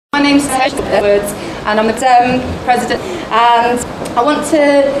my name's Edwards, and I'm the president, and I want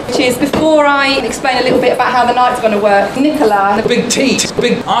to, which is before I explain a little bit about how the night's going to work, Nicola, big T,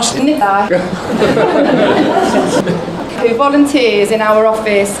 big ass, Nicola, who volunteers in our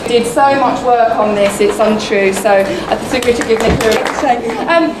office, did so much work on this, it's untrue, so I think we should give Nicola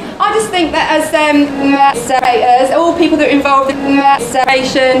a I just think that as all people that are involved in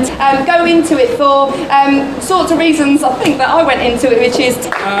patient go into it for sorts of reasons I think that I went into it, which is...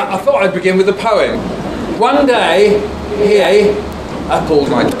 I thought I'd begin with a poem. One day, here, appalled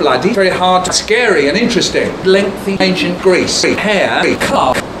my bloody, very hard, scary and interesting, lengthy ancient Greece, hair,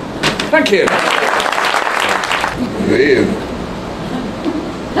 carp. Thank you.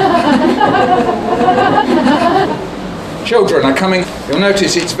 Children are coming, you'll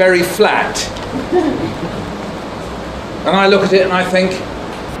notice it's very flat. And I look at it and I think,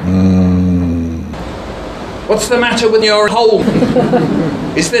 what's the matter with your hole?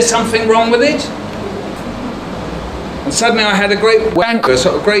 Is there something wrong with it? And suddenly I had a great wanker,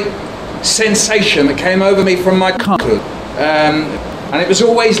 sort of great sensation that came over me from my cockpit. And it was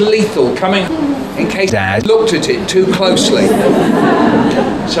always lethal, coming in case Dad looked at it too closely.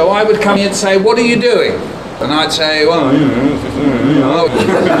 So I would come in and say, what are you doing? And I'd say, well, you know.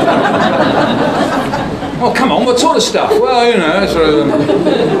 Well, come on, what sort of stuff? Well, you know, sort of...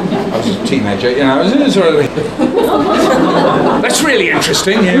 I was a teenager, you know, sort of... That's really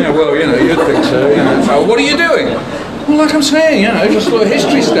interesting, you know, well, you know, you'd think so, you know. So, what are you doing? Well, like I'm saying, you know, just a little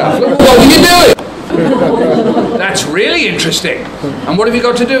history stuff. Look, what are you doing? That's really interesting. And what have you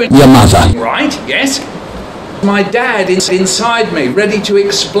got to do? Your mother. Right, yes. My dad is inside me, ready to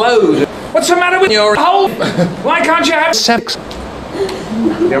explode. What's the matter with your hole? Why can't you have sex?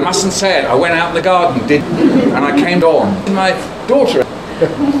 You mustn't say it. I went out in the garden, and I came on. My daughter.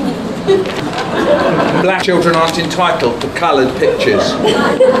 Black children aren't entitled to coloured pictures.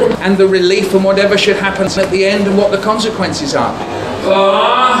 And the relief and whatever should happen at the end and what the consequences are.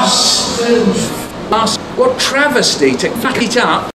 What travesty to fuck it up.